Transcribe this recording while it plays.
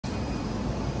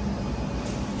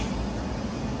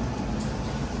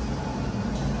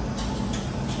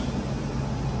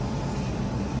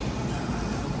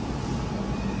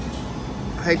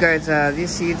Hi guys,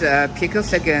 this is a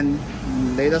Picosecond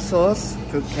laser source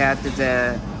to cut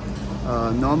the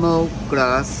normal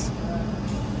glass,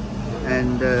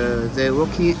 and the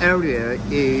working area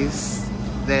is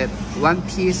that one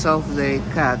piece of the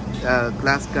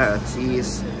glass cut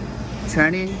is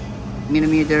 20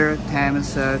 millimeter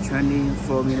times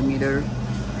 24 millimeter.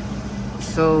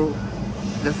 So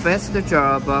the first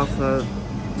job of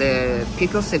the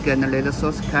Picosecond laser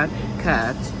source cut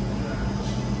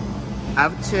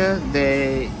after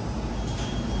the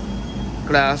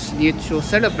glass need to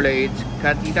separate,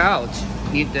 cut it out,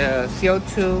 need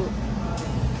CO2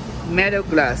 metal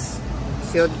glass,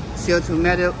 CO2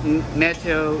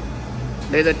 metal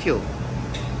laser tube.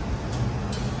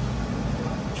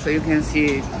 So you can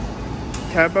see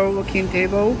turbo working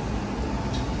table.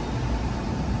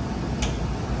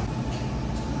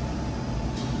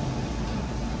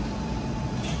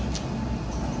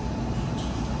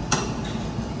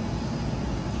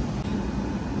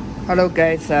 Hello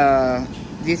guys,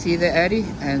 this is Eddie,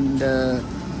 and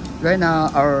right now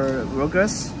our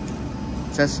workers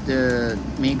just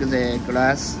make the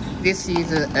glass. This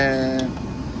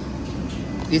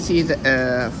is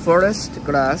forest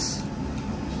glass.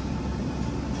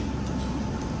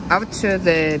 After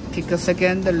the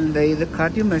Picosecond laser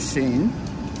cutting machine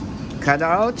cut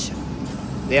out,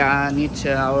 they need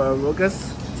our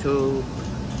workers to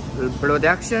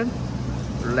production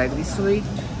like this way.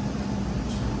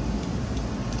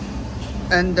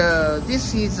 And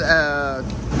this is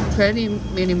 20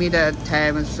 millimeter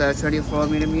times 24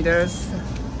 millimeters,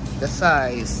 the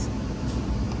size.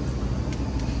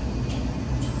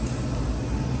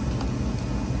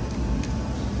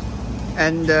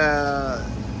 And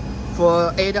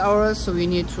for 8 hours, we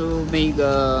need to make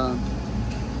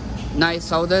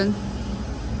 9,000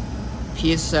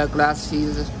 piece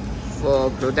glasses for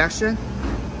production.